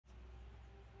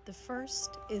The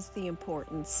first is the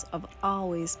importance of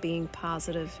always being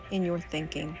positive in your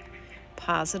thinking,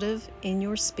 positive in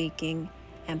your speaking,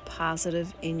 and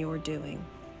positive in your doing,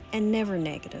 and never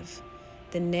negative.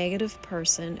 The negative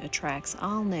person attracts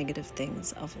all negative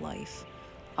things of life,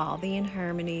 all the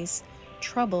inharmonies,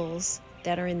 troubles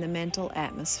that are in the mental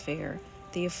atmosphere,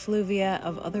 the effluvia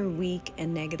of other weak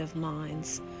and negative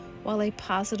minds, while a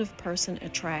positive person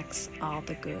attracts all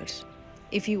the good.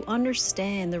 If you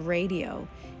understand the radio,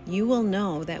 you will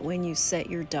know that when you set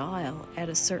your dial at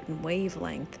a certain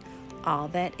wavelength, all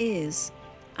that is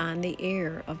on the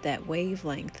air of that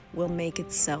wavelength will make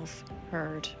itself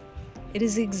heard. It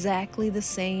is exactly the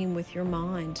same with your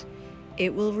mind.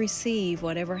 It will receive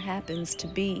whatever happens to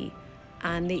be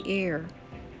on the air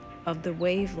of the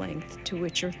wavelength to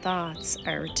which your thoughts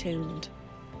are attuned,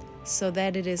 so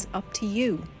that it is up to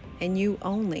you and you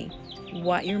only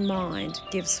what your mind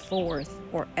gives forth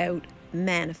or out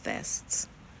manifests.